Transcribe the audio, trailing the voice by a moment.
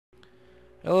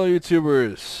Hello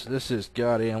YouTubers, this is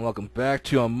Gotti and welcome back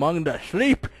to Among the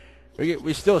Sleep.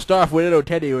 We still start off with little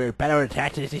Teddy with better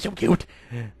attachments, he's so cute.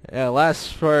 Yeah,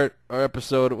 last part, or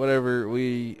episode, whatever,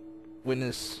 we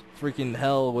witnessed freaking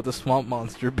hell with the swamp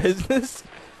monster business.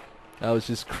 That was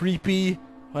just creepy.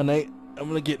 I'm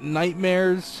gonna get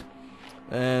nightmares.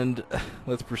 And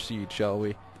let's proceed, shall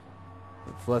we?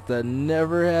 Let's let that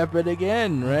never happen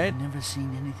again, right? I've never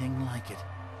seen anything like it.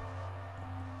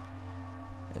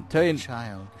 And tell you, A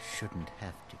child shouldn't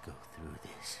have to go through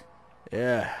this.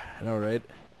 yeah, I know, right?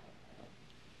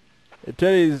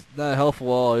 Teddy's not helpful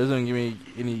at all. He doesn't give me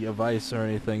any advice or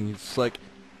anything. He's just like,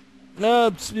 no,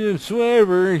 it's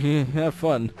whatever. Have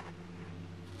fun.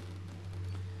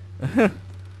 I mean, you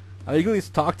can at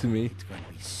least talk to me. It's going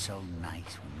to be so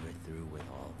nice when we're through with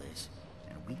all this,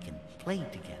 and we can play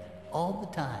together all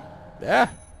the time. Yeah.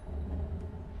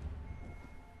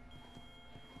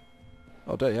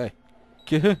 Oh, Daddy, hey.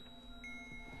 Okay.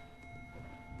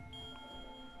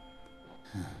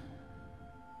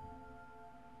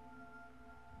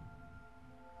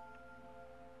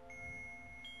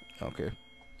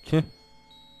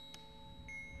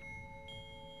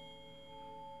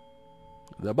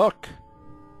 The book.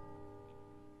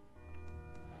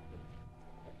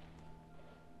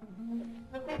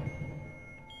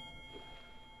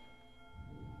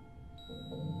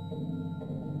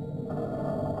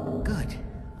 Good.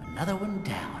 Another one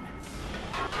down.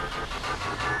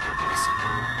 Listen.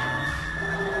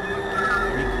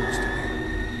 Very close to her.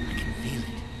 I can feel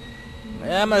it.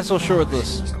 Yeah, I'm not so sure with the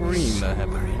scream that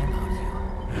happened. Worried about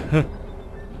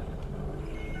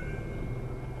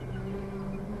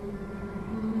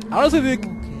I honestly think.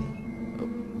 you. Okay.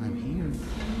 I'm here.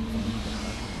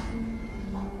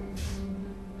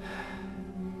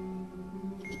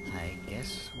 I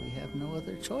guess we have no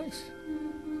other choice.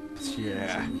 Yeah.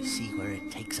 Shall we see where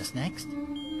it takes us next?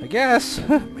 I guess.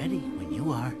 I'm ready when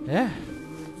you are. Yeah.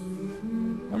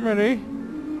 I'm ready.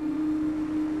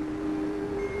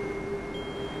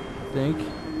 I think.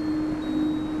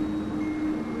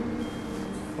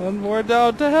 One more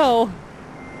down to hell.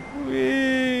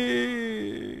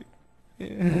 Wee.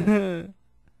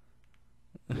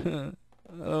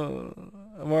 Oh,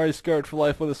 I'm already scarred for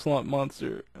life with a swamp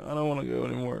monster. I don't want to go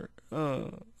anymore.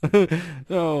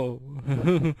 No.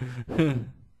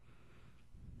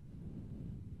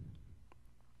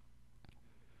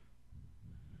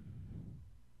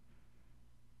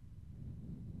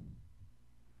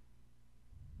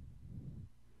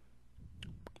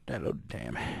 Hello,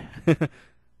 damn.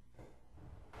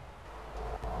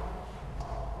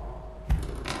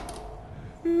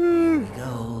 Here we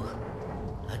go.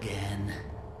 Again.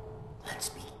 Let's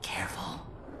be careful.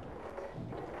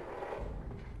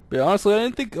 But honestly, I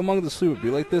didn't think Among the Sleep would be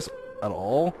like this at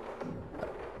all.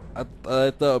 I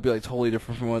thought it would be like totally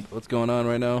different from what's going on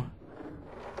right now.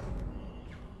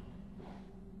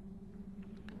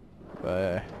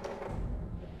 But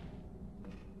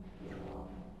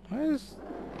why is?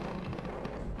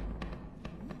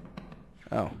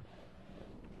 Oh,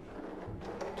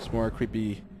 just more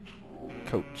creepy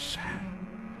coats.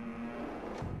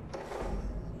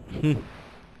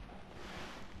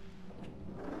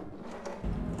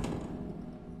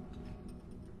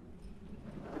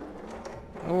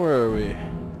 Oh, where are we?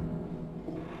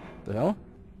 The hell?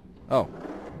 Oh.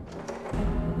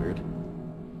 Weird.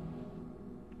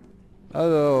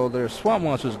 Oh, their swamp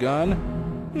monster's gone.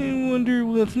 I wonder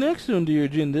what's next on your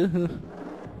agenda.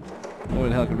 Only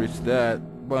the hell could reach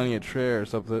that. Buying a tray or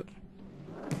something.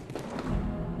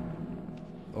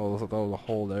 Oh, looks like there was a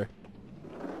hole there.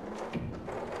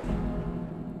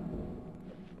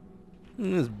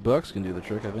 This box can do the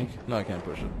trick, I think. No, I can't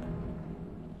push it.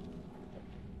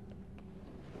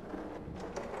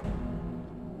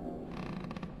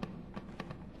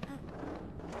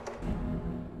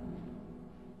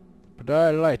 But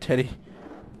I lie, Teddy.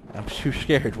 I'm too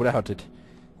scared without it.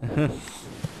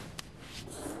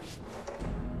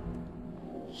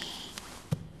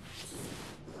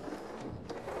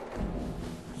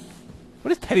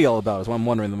 What is Teddy all about is what I'm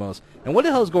wondering the most. And what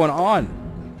the hell is going on?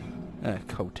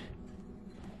 Coat.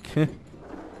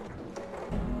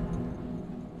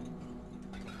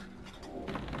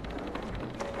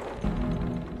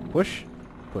 Push?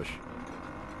 Push.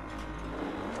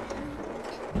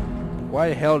 Why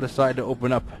the hell decide to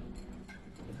open up?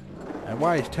 And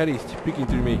why is Teddy speaking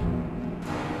through me?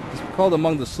 It's called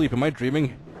Among the Sleep. Am I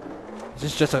dreaming? Is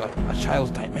this just a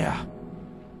child's nightmare?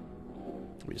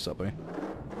 What is up, eh?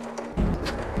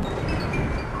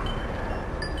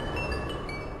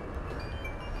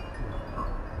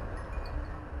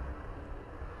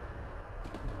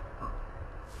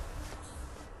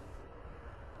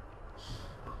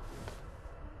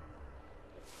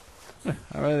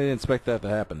 I really didn't expect that to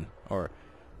happen. Or,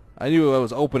 I knew I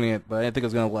was opening it, but I didn't think it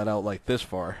was going to let out like this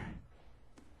far.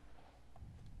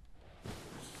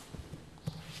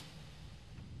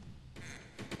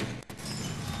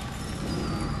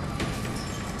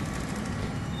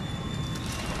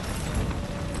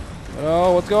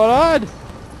 Oh, what's going on?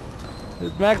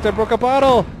 It's Max that broke a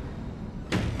bottle.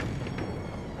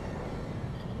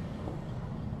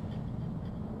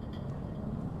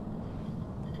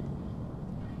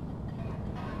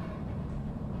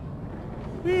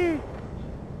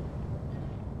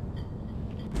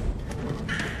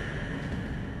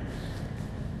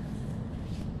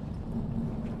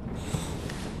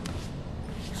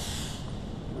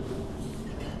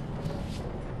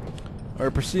 We're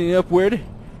proceeding upward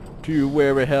to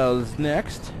where the hell is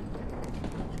next.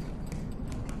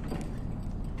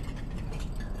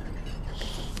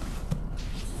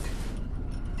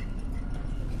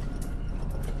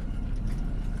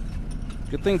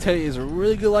 Good thing Teddy is a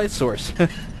really good light source.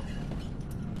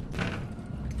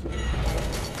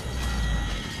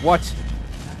 What?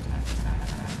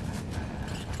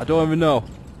 I don't even know.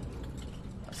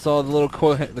 I saw the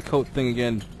little the coat thing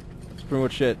again. That's pretty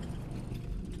much it.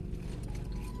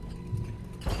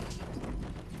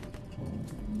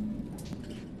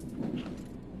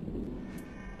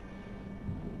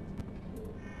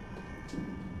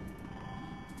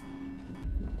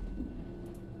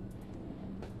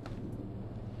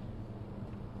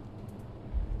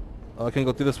 Oh, I can't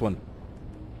go through this one.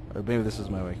 Or maybe this is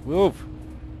my way. Move!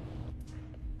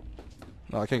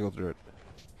 No, I can't go through it.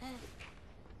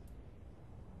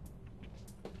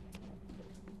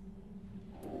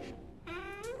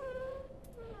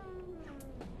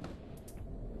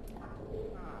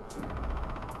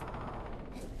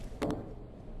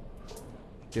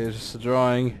 Okay, it's just a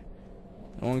drawing.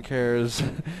 No one cares.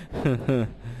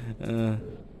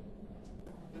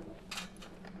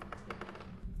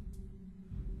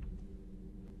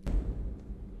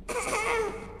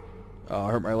 Oh,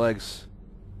 I hurt my legs.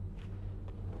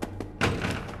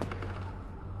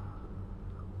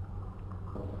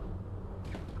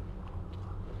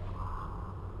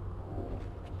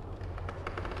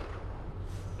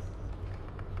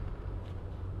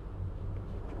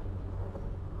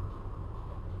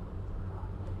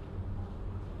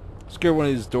 Scare one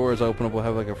of these doors open up, we'll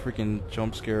have like a freaking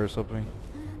jump scare or something.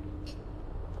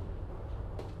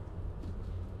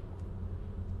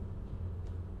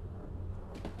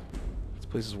 This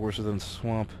place is worse than the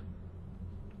swamp.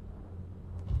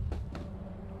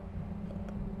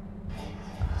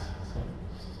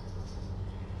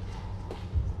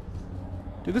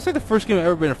 Dude, this is like the first game I've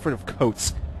ever been afraid of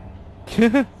coats.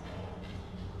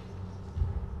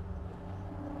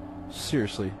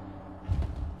 Seriously.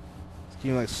 This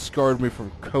game like scarred me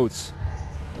from coats.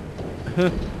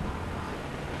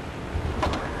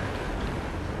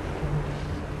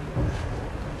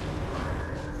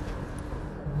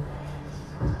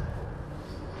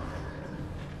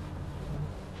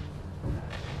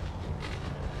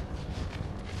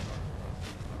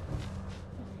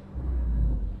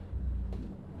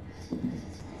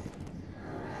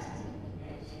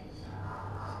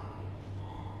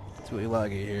 It's really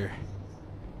laggy here.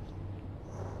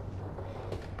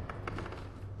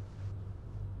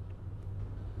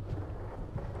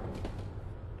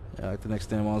 Yeah, like the next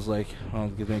time I was like, I'll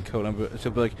give me a coat.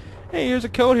 She'll be like, hey, here's a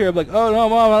coat here. I'm like, oh no,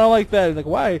 Mom, I don't like that. I'm like,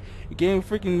 why? The game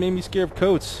freaking made me scared of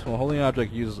coats. Well, holding an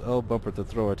object uses L bumper to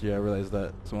throw it. Yeah, I realized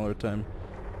that some other time.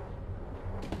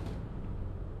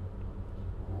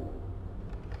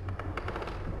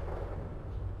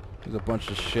 There's a bunch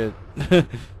of shit.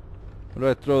 What do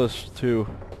I throw this to?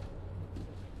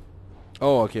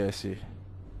 Oh, okay, I see.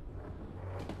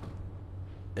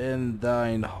 In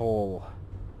thine hole.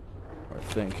 I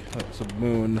think that's a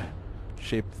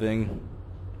moon-shaped thing.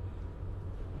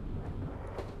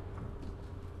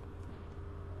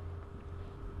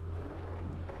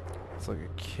 It's like a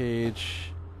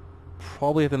cage.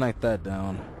 Probably have to knock that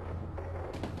down.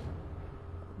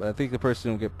 But I think the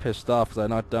person will get pissed off because I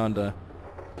knocked down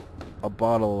a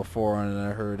bottle before and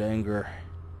I heard anger.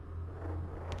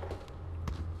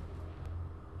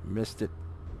 Missed it.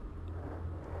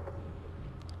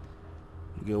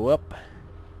 Go up.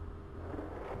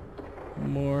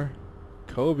 More.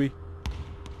 Kobe.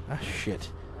 Ah,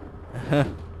 shit.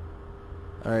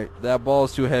 Alright, that ball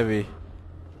is too heavy.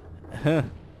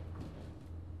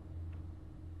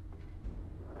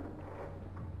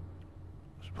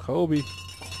 Kobe.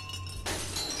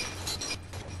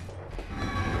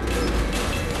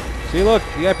 See, look,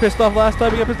 you got pissed off last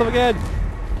time, you got pissed off again.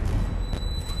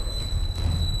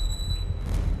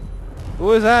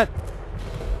 Who is that?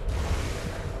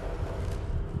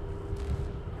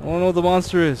 I don't know what the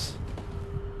monster is.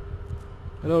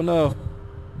 I don't know.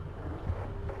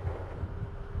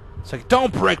 It's like,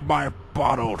 don't break my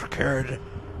bottles, kid.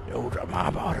 Those are my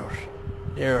bottles.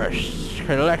 They're a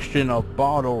collection of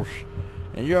bottles.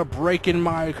 And you're breaking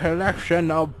my collection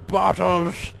of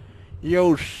bottles.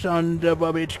 You son of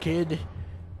a bitch, kid.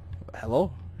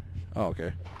 Hello? Oh,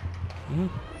 okay. Mm-hmm.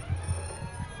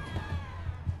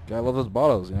 Gotta love those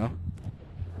bottles, you know?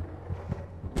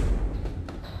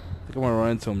 I think I want to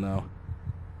run into him now.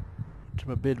 Which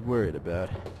I'm a bit worried about.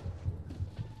 I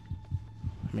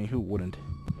mean, who wouldn't?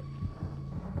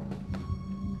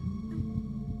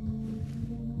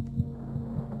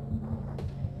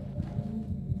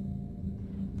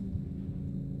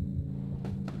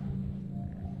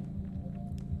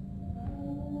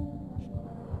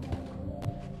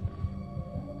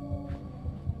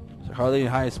 So hardly any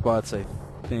high spots, I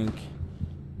think.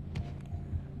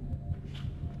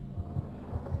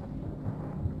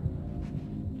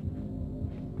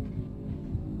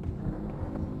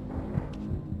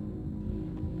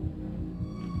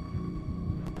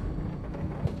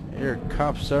 Here,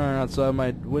 cops siren outside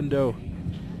my window.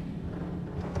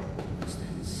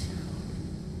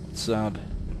 What sound?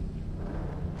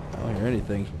 I don't hear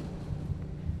anything.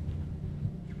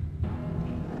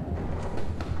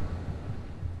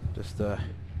 Just the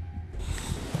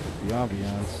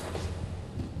ambiance.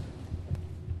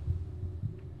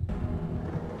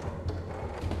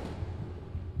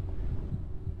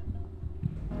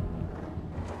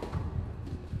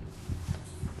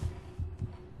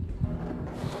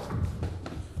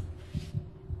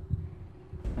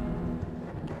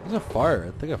 There's a fire.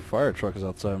 I think a fire truck is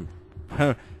outside.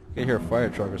 I can hear a fire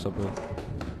truck or something.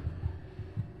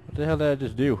 What the hell did I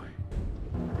just do?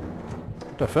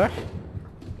 What the fuck?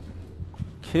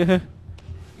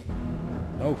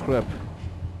 Oh crap.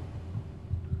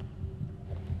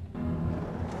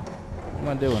 What am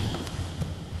I doing?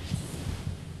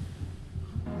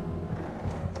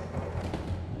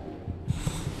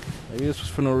 Maybe this was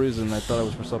for no reason. I thought it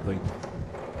was for something.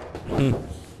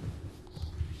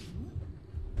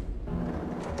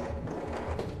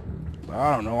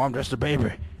 I don't know. I'm just a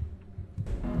baby.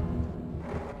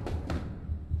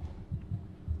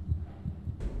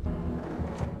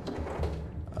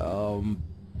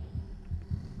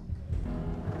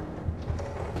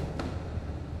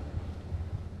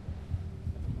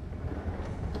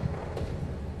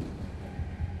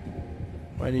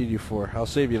 What do I need you for? I'll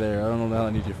save you there. I don't know what the hell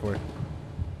I need you for.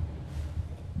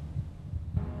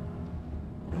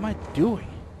 What am I doing?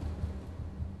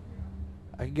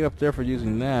 I can get up there for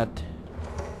using that.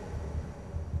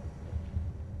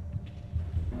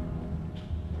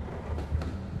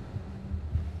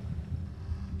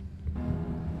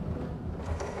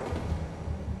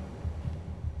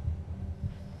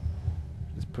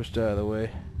 Just pushed out of the way.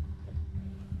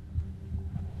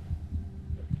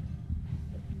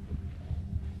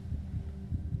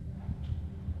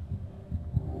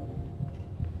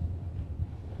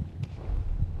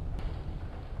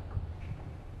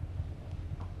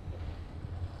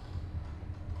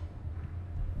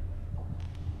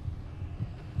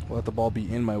 Let the ball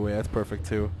be in my way. That's perfect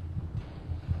too.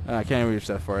 I can't reach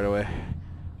that far away.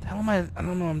 The hell am I? I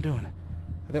don't know what I'm doing.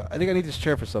 I think I need this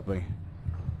chair for something.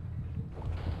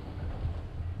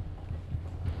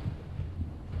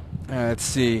 Let's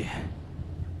see.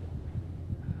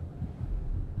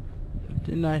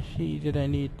 Didn't I see? Did I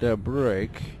need the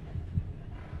brake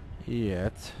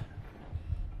yet?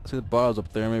 See the bars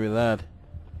up there. Maybe that.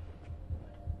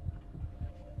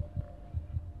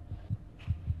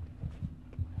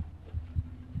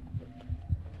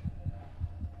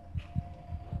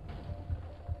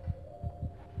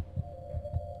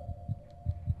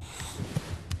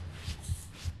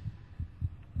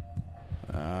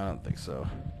 I don't think so.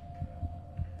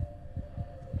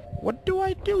 What do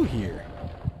I do here?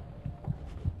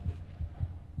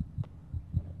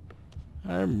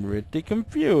 I'm really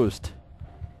confused.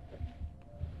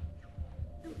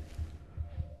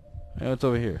 Hey, what's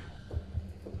over here?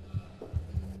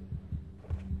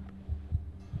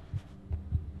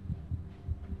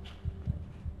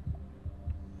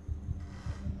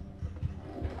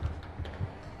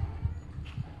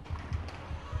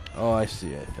 Oh, I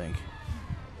see, I think.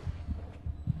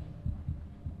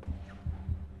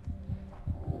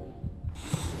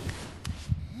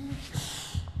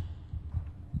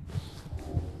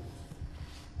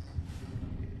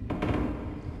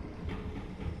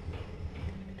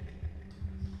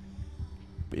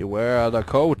 Beware of the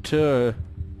coat. Oh,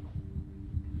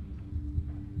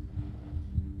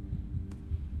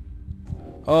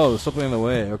 there's something in the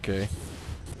way. Okay.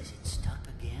 Is it stuck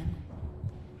again?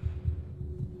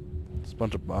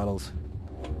 bunch of bottles.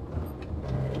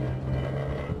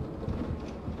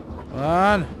 Come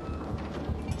on.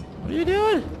 What are you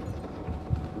doing?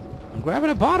 I'm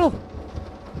grabbing a bottle.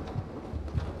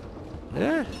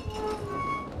 Yeah.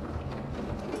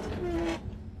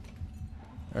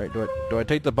 Alright, do I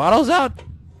take the bottles out?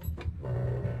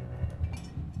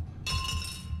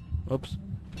 Oops.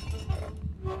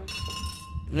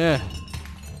 Yeah.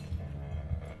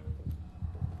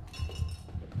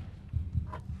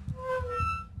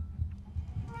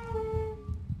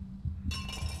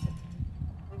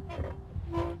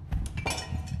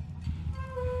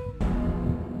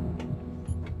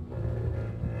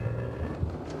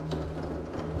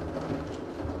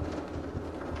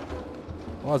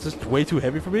 Oh, is this way too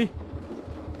heavy for me?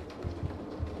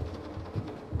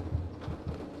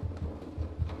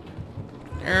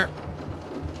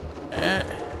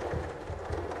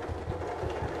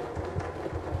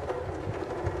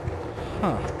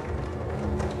 Huh.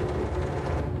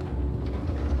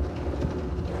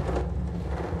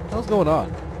 What the hell's going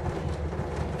on?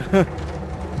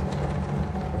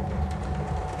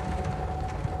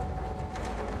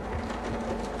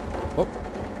 Oh.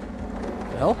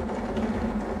 The hell?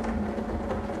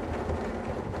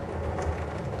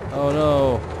 Oh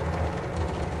no.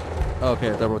 Okay,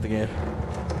 that broke the game.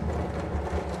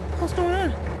 What's going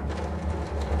on?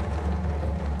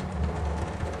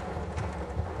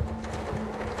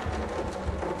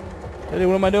 Eddie,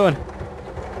 what am I doing?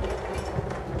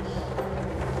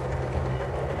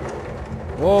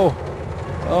 Whoa.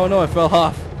 Oh no, I fell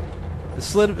off. It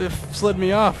slid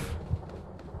me off.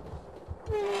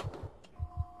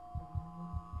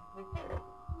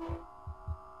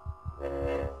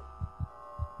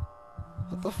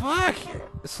 What the fuck?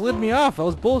 It slid me off. That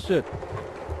was bullshit.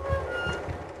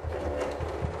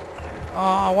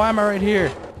 Oh, why am I right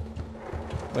here?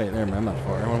 Wait, never mind. I'm not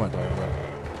far. What am I talking about?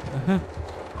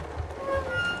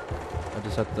 I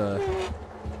just have to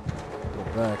go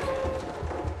back.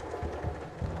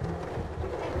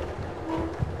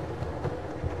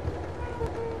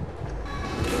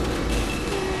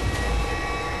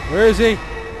 Where is he?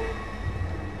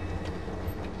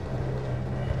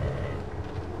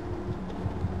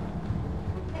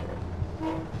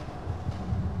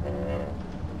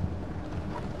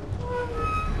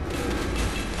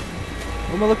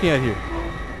 What am I looking at here?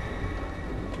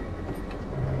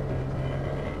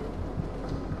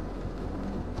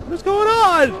 What's going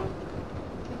on?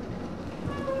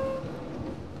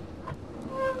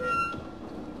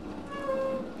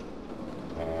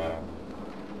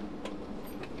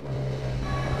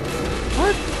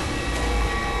 What?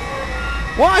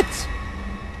 What?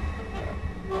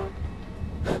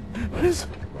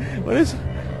 What is,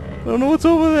 I don't know what's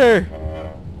over there.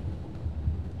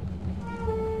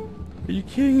 Are you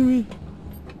kidding me?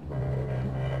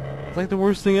 It's like the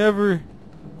worst thing ever.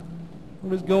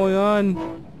 What is going on?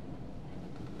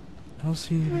 I don't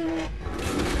see anything.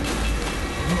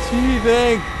 I don't see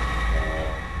anything.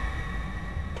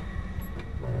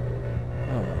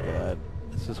 Oh my god.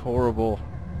 This is horrible.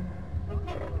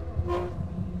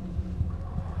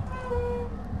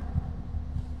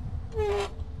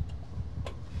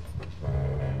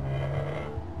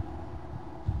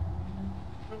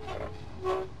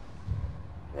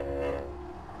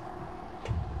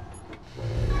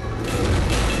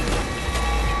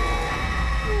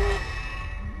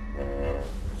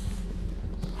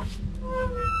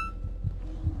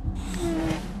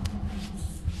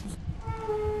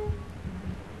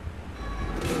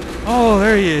 Oh,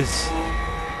 there he is.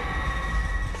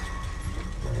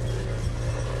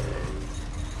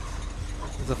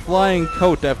 There's a flying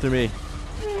coat after me.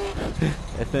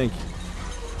 I think.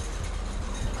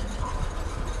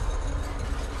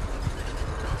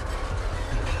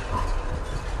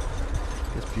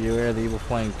 Just beware of the evil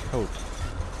flying coat.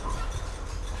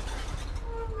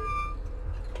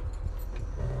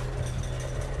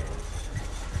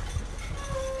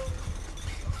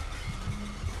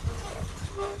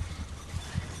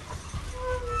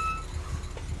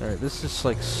 Alright, this is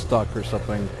like stuck or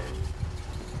something.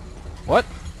 What?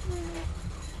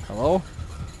 Hello?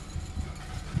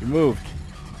 You moved.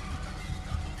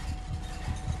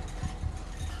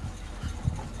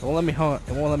 It won't let me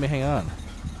hang on.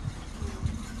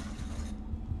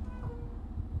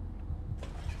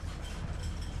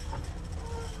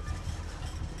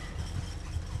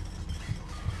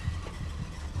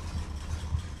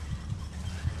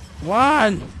 Come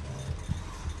on!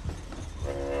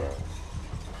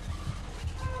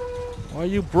 Why are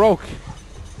you broke?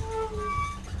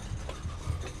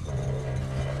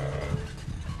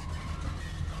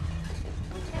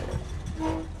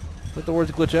 It's like the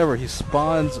worst glitch ever. He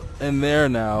spawns in there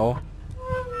now,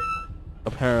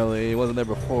 apparently. It wasn't there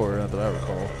before, not that I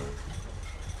recall.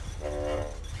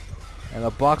 And the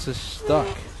box is stuck.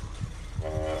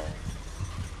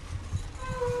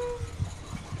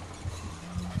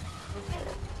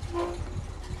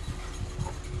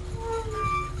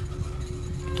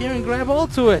 I can't even grab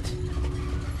onto it.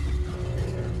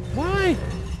 Why?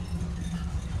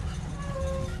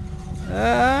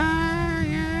 Yeah.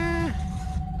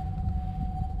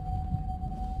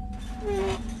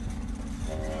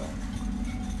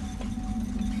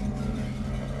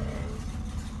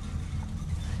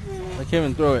 I can't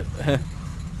even throw it.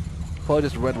 Probably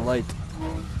just red light.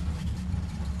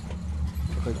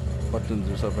 Like buttons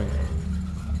or something.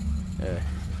 Yeah.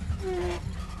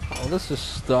 Well, this is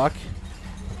stuck.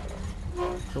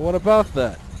 So what about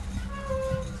that?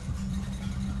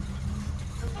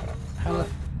 How the...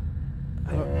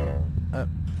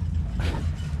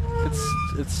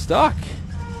 It's stuck.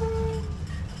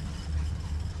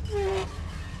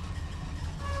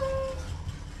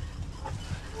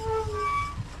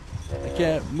 I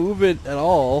can't move it at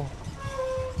all.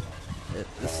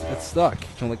 It's stuck.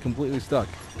 I'm like completely stuck.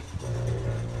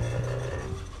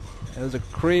 And there's a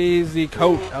crazy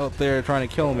coat out there trying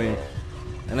to kill me,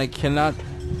 and I cannot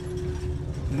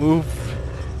move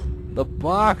the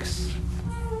box.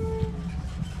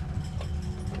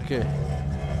 Okay.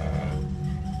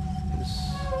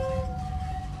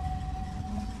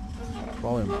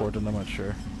 Probably important, I'm not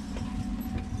sure.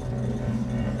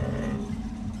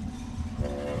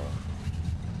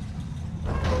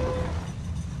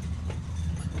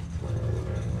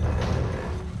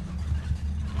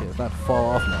 Okay, let's not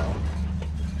fall off now.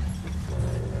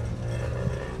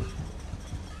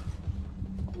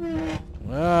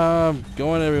 I'm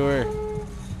going everywhere.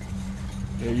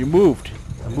 Yeah, you moved.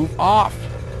 Move off.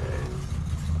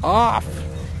 Off.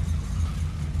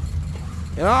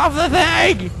 Get off the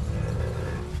thing!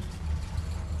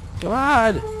 Come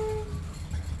on!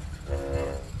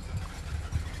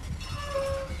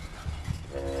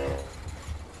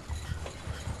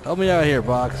 Help me out here,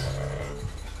 box.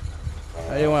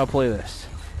 How do you want to play this?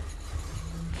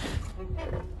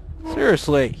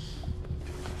 Seriously.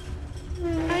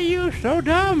 Are you so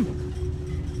dumb?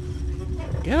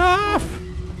 Get off!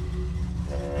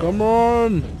 Come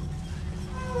on!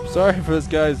 Sorry for this,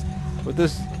 guys, but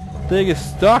this thing is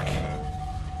stuck.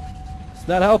 It's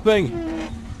not helping.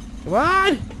 Come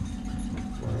on!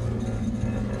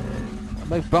 I'm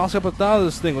like bouncing up and down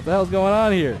this thing. What the hell's going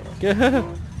on here?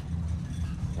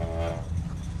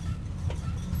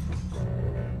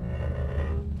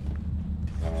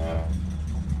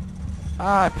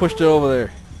 I pushed it over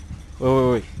there.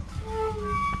 Wait.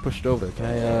 I pushed it over there. Can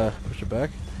I push it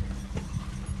back?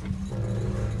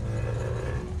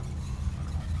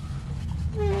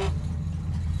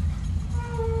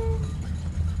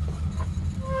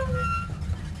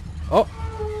 Oh!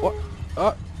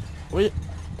 What? Wait.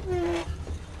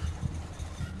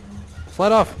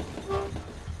 Slide off.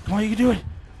 Come on, you can do it.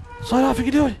 Slide off, you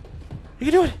can do it. You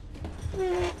can do it.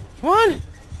 Come on.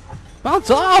 Bounce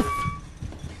off.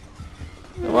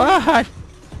 Come on.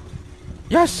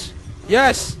 Yes.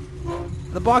 Yes.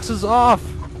 The box is off.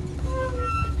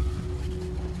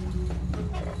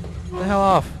 Get the hell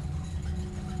off.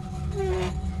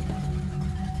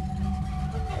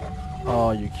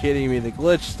 Oh, you're kidding me. The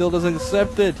glitch still doesn't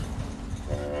accept it.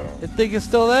 The thing is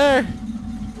still there.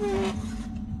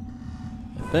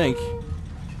 I think.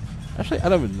 Actually, I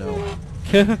don't even know.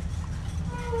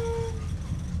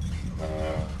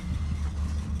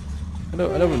 I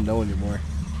don't even know anymore.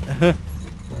 I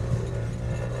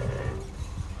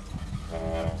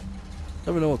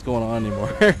don't even know what's going on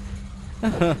anymore.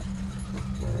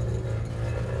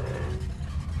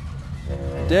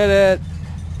 Did it!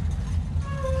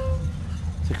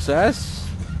 Success?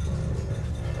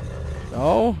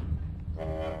 No?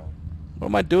 What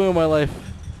am I doing in my life?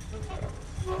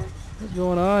 What's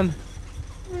going on?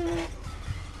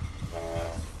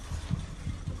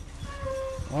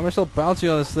 Why am I still bouncing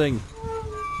on this thing?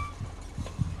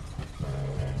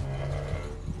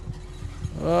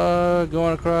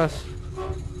 Going across.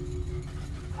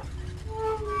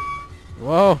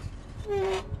 Whoa!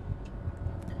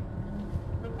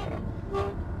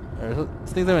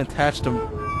 These things have been attached to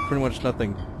pretty much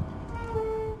nothing.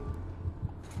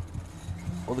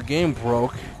 Well, the game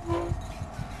broke.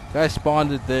 Guy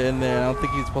spawned it in there. I don't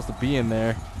think he's supposed to be in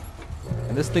there.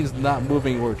 And this thing's not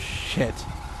moving worth shit.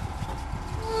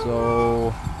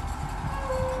 So...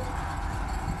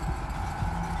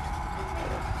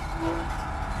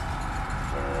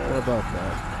 what about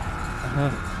that?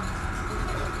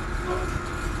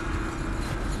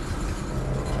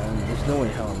 There's no way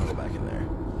in hell I'm gonna go back in there.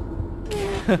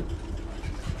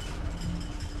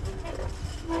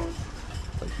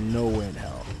 no way in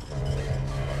hell.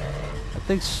 That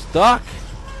thing's stuck.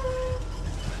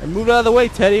 I moved out of the way,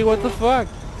 Teddy. What the fuck?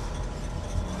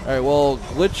 Alright, well,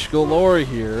 glitch galore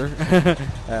here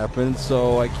happened,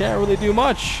 so I can't really do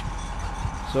much.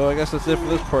 So I guess that's it for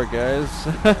this part, guys.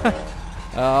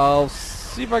 I'll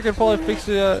see if I can probably fix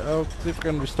it. I'll see if I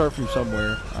can restart from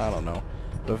somewhere. I don't know.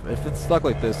 But if it's stuck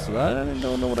like this, I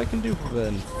don't know what I can do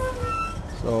then.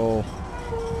 So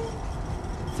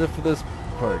that's it for this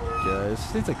part, guys. It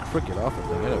seems like crooked off the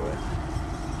thing anyway.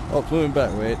 Oh, it's moving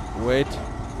back. Wait.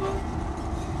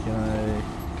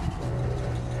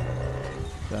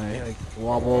 Can I like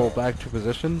wobble back to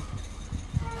position?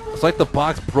 It's like the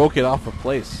box broke it off of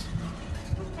place.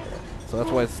 So that's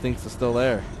why it stinks is still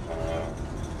there.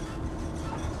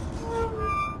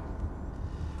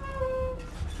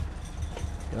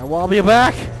 Can I wobble you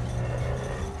back?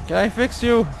 Can I fix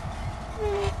you?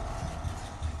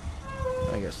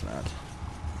 I guess not.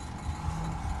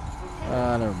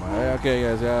 Never mind. Okay,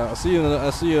 guys. Yeah, I'll see you in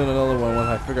another one when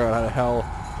I figure out how the hell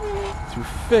to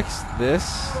fix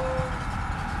this.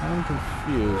 I'm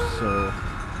confused. So,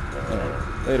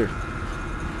 later.